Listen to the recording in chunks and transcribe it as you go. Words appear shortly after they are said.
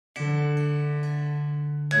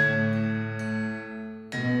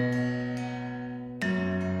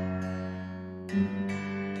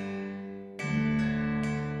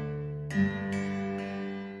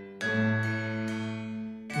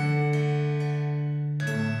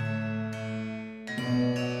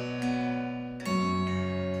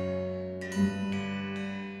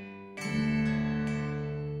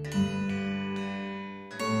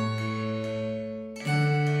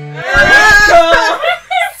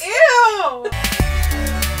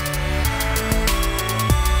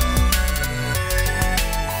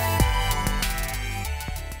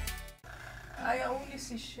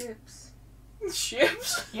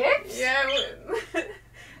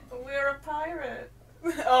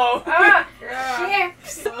Oh. Ah, Yeah.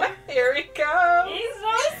 shit. Here he comes. He's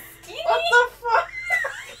so skinny. What the fuck?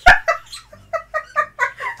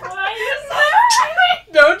 Why are you so skinny?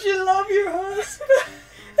 Don't you love your husband?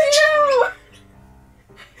 Ew.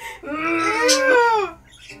 Ew.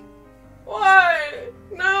 Why?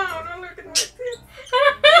 No, don't look at my tits.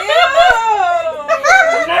 Ew.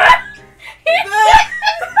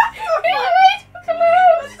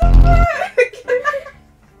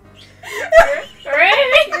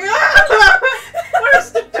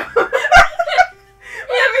 Where's the door?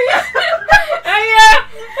 Let me out.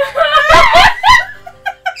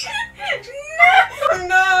 I'm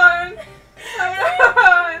not. I'm not. Oh my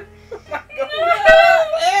god.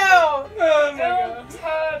 Ew. Oh my god. Don't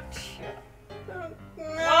touch.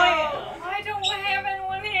 No. Why don't we have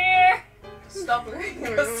anyone here? Stop looking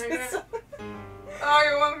at me. Oh,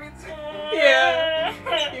 you want me to? Yeah.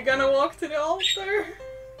 You gonna walk to the altar?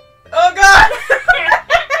 Oh god!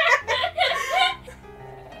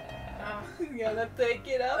 You gonna take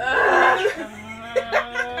it up?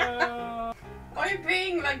 Why are you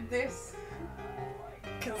being like this?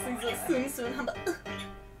 Cause he's a soon.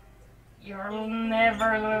 You'll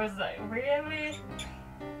never lose it. Really?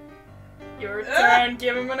 Your turn,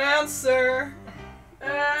 give him an answer.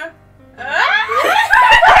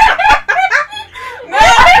 No!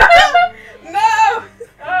 No!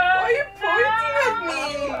 Why are you pointing at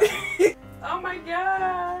me? Oh my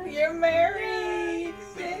god. You're married.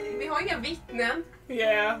 Vi har inga vittnen.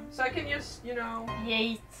 Yeah. So I can just, you know...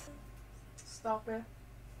 Yeet. Stop it.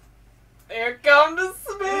 Here comes the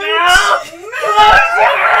smooch! No!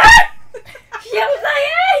 Kill my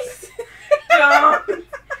eyes! Don't!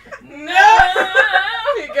 No!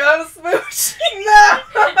 You got a smooch! No!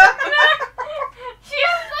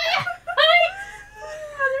 Kill my eyes!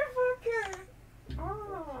 Motherfucker!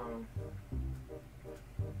 Oh.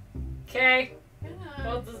 Okay. Yeah.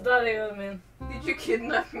 What does that even mean? Did you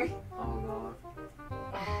kidnap me? Oh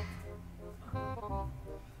god.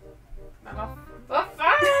 Men Vad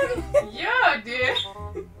fan? gör du?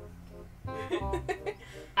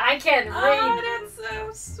 I can't Oh, read. that's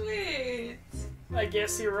so sweet. I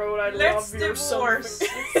guess he wrote I Let's love you or divorce.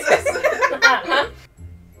 something.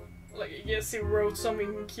 Like, I guess he wrote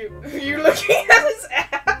something cute. You're looking at his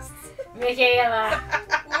ass! Michaela.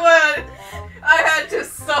 What? I had to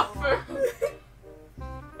suffer.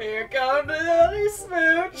 Here comes the other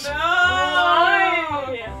smooch! No!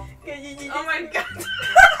 Why? Oh my god.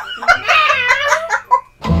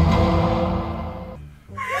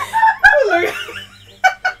 Look.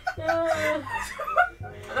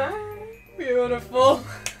 Uh, Beautiful.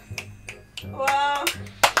 Wow.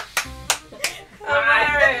 I'm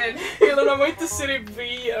married. Hela när man inte ser i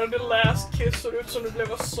VR, the last kiss såg ut som du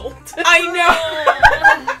blev assaulted. I know!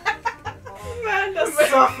 Amanda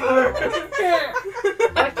suffer.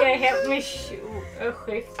 Okay, help me shoot a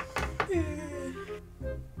shift.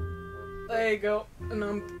 There you go. And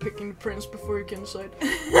I'm picking the prince before you can decide.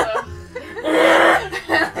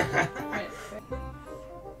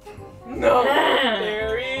 No.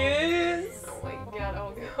 There he is. Oh my god,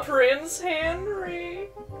 oh god. Prince Henry.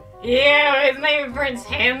 Yeah, his name is Prince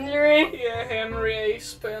Henry. Yeah, Henry A.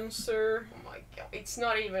 Spencer. Oh my god, it's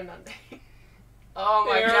not even a name. Oh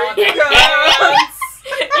my There god. he comes.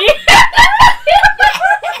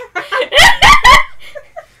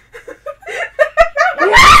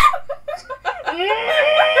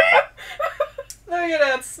 Look at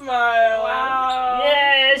that smile. Wow.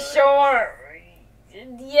 Yeah, sure.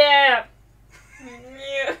 Yeah.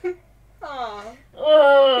 Yeah. Aw.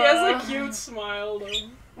 Oh. He has a cute smile though.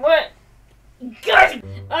 What? God.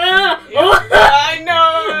 I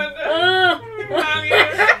know.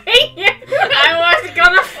 I was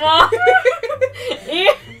gonna fall.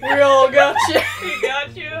 We all got you. We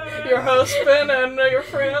got you. Your husband and your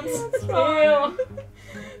friends. Ew.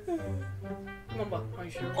 Mama, are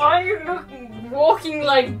you sure? Why are you walking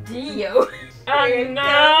like Dio? Oh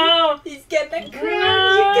no! He's getting a crown.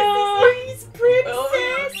 No. You can see he's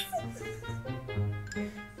princess.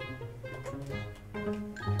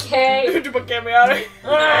 Okay. Du bara get me out of here.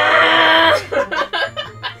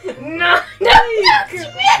 No! Don't touch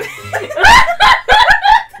me!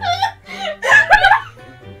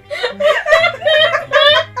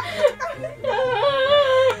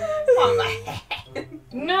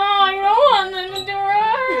 No, I don't want them to do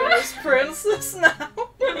You're her. this princess now.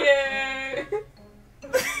 Yeah.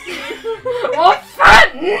 What fun!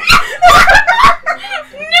 No!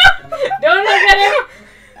 Don't look at him!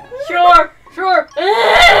 Sure, sure.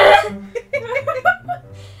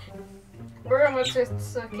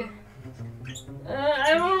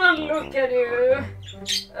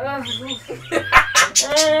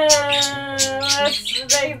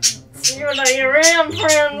 you like your real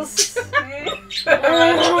friends.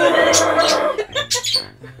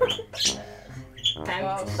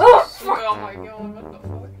 Oh, fuck. Oh my god, what the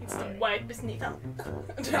fuck? It's the white business.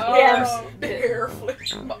 Yes. The hair flip.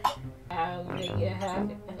 I'll make you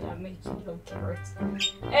happy. I'll make you love carrots.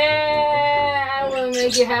 I will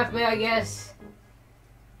make you happy, I guess.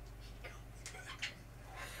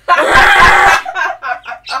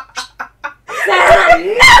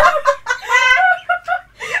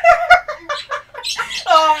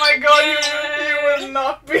 Oh my god, you will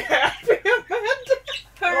not be happy, Amanda.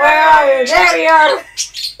 Where are you? There you are!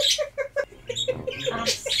 I'm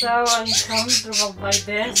so uncomfortable by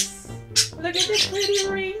this. Look at this pretty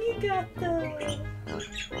ring you got though.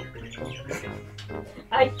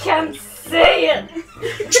 I can't see it!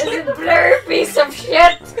 It's a blurry piece of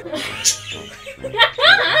shit!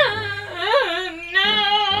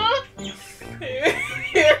 No!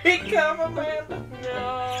 Here he comes, Amanda. No.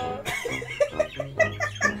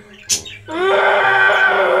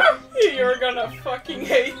 You're gonna fucking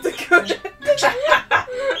hate the good.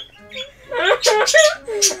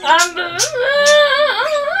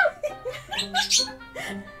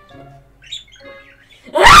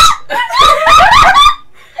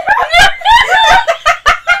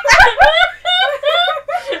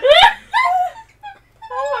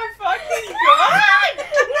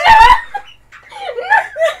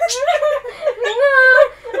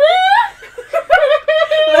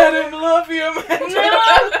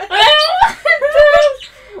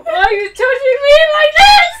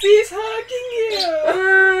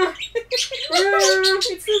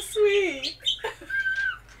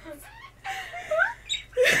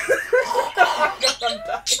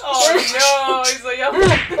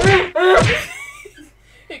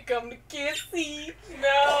 Here come the kissy.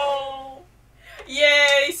 No.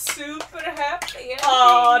 Yay, super happy.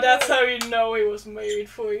 Oh, that's how you know he was made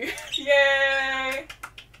for you. Yay.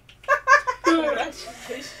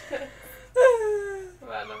 Congratulations.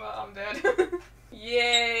 Well, I'm dead.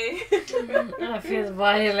 Yay. I feel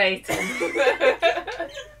violated.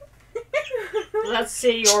 Let's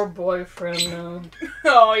see your boyfriend now.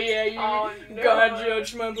 Oh yeah, you gonna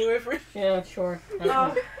judge my boyfriend? Yeah, sure.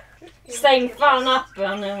 Stäng fan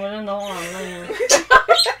appen nu med en annan.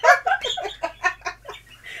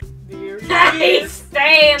 He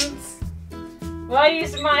stands! Why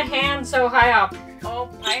is my hand so high up? Oh,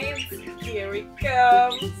 pants. Here he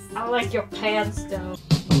comes. I like your pants though.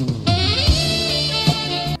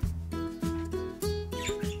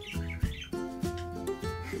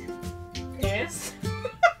 Yes.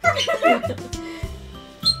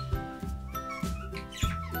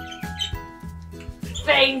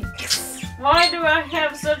 Thanks. Why do I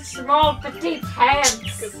have such small petite hands?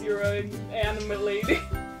 Because you're an anime lady.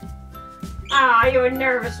 Ah, you're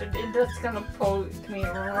nervous. That's gonna poke me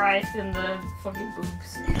right in the fucking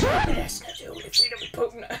boobs. That's not the only freedom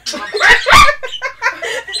poking.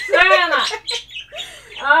 Sanna!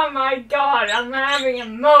 Oh my god, I'm having a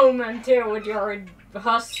moment here with your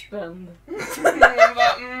husband.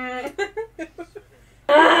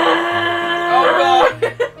 Oh god!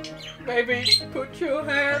 Baby, put your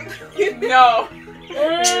hand. No.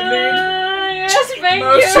 Yes, thank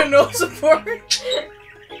emotional support.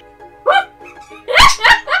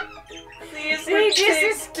 See, this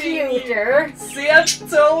is cuter. See, I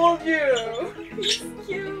told you. He's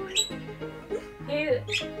cute.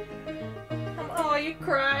 Oh, you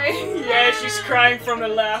crying? Yeah, she's crying from the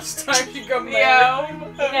last time she got married.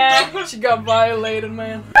 Yeah. She got violated,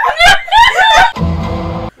 man.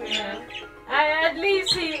 Yeah. At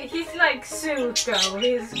least he's like Zuko.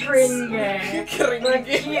 He's cringy. But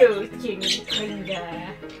cute, cringy.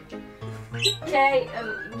 Okay,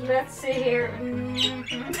 let's see here.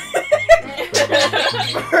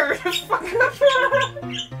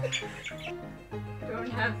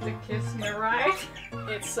 Don't have to kiss me, right?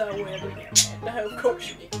 It's so weird. Of course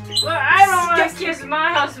you need. Well, I don't want to kiss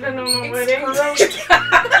my husband on my wedding.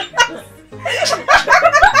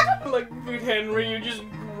 Like with Henry, you just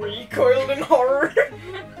recoiled in horror.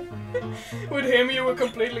 With him, you were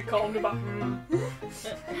completely calm about.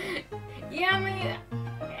 Yeah, I mean,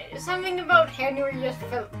 something about Henry just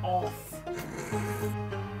felt off.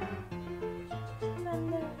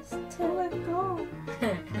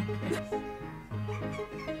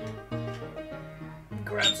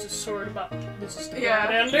 Grabs his sword about this is the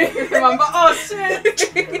bad ending. Man bara, oh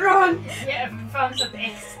shit! Run! Yeah, if it fanns ett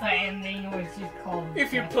extra ending och it's just called.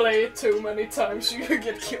 If you play it too many times you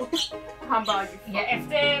get killed. Han bara, ja,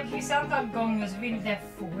 efter vissa antal gånger så vill det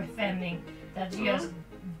fourth ending. That's just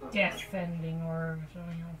death ending or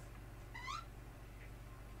something else.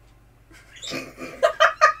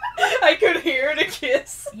 I could hear hear the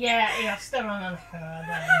kiss? Yeah, jag stämmer en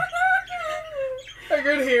hörde. I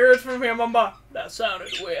could hear it from him. I'm like, that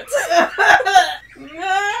sounded wet.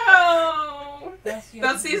 No!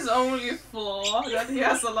 That's his only flaw, that he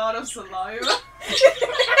has a lot of saliva.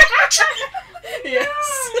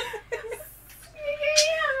 Yes.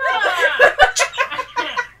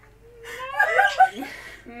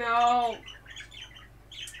 No.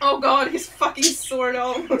 Oh god, his fucking sword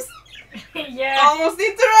almost. Yeah. Almost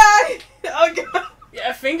into eye! Oh god. Yeah,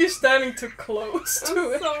 I think you're standing too close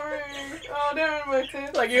to it. Sorry. Oh, there my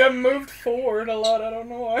tits. Like you have moved forward a lot, I don't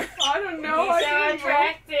know why. I don't know. He's so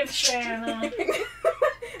attractive, Sanna.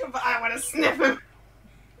 But I wanna sniff him.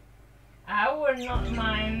 I would not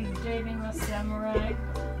mind dating a samurai.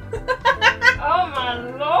 Oh my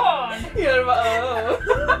lord! You're like, oh.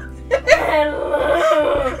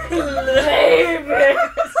 Hello! Baby!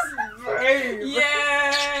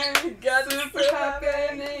 Yeah! Got super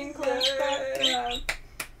happening.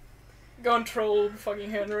 Go and troll fucking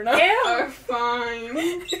Henry now. Oh, fine.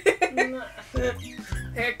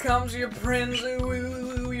 Here comes your prince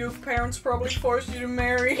who your parents probably forced you to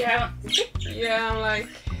marry. Yeah. Yeah, I'm like...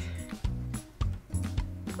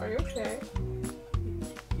 Are you okay?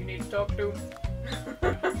 You need to talk to him.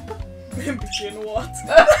 Begin what?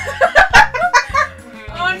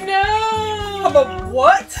 Oh no! About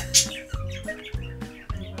what?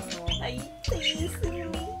 Are you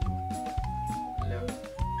teasing me? No.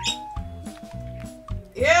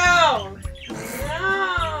 Ew!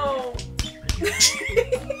 No!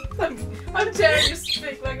 How dare you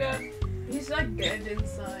speak like that? He's like dead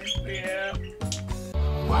inside. Yeah.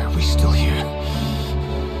 Why are we still here?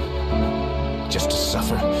 Just to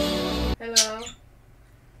suffer? Hello?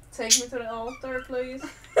 Take me to the altar, please.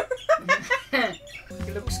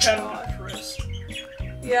 He looks kind of depressed.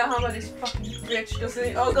 Yeah, how about this fucking bitch doesn't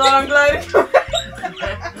he? Oh god, I'm glad it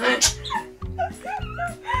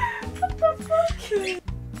What the fuck?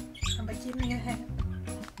 I'm like, give me a hand.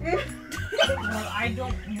 Well, I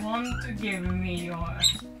don't want to give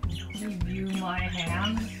you my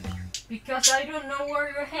hand because I don't know where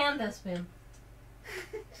your hand has been.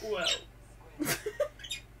 Well.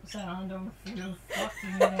 So I don't feel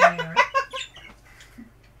fucking there.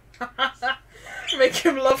 Make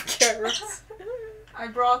him love carrots. I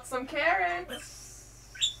brought some carrots.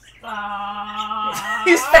 Stop.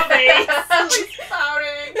 His face. He's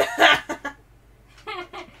pouting.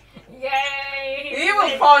 Yay! He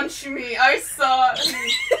will punch me. I saw he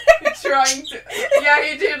trying to. Yeah,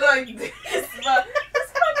 he did like this, but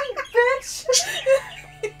this fucking bitch.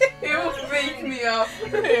 He will beat me up.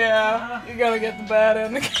 Yeah, you gotta get the bad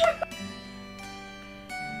end.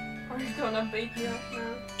 Are you gonna beat me up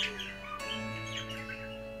now?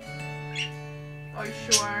 Are you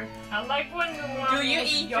sure? I like when the one Do you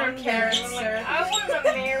is eat your younger, carrots, you're like, sir? I want to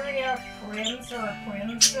marry a prince or a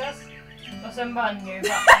princess. Och sen bara nu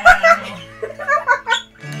bara,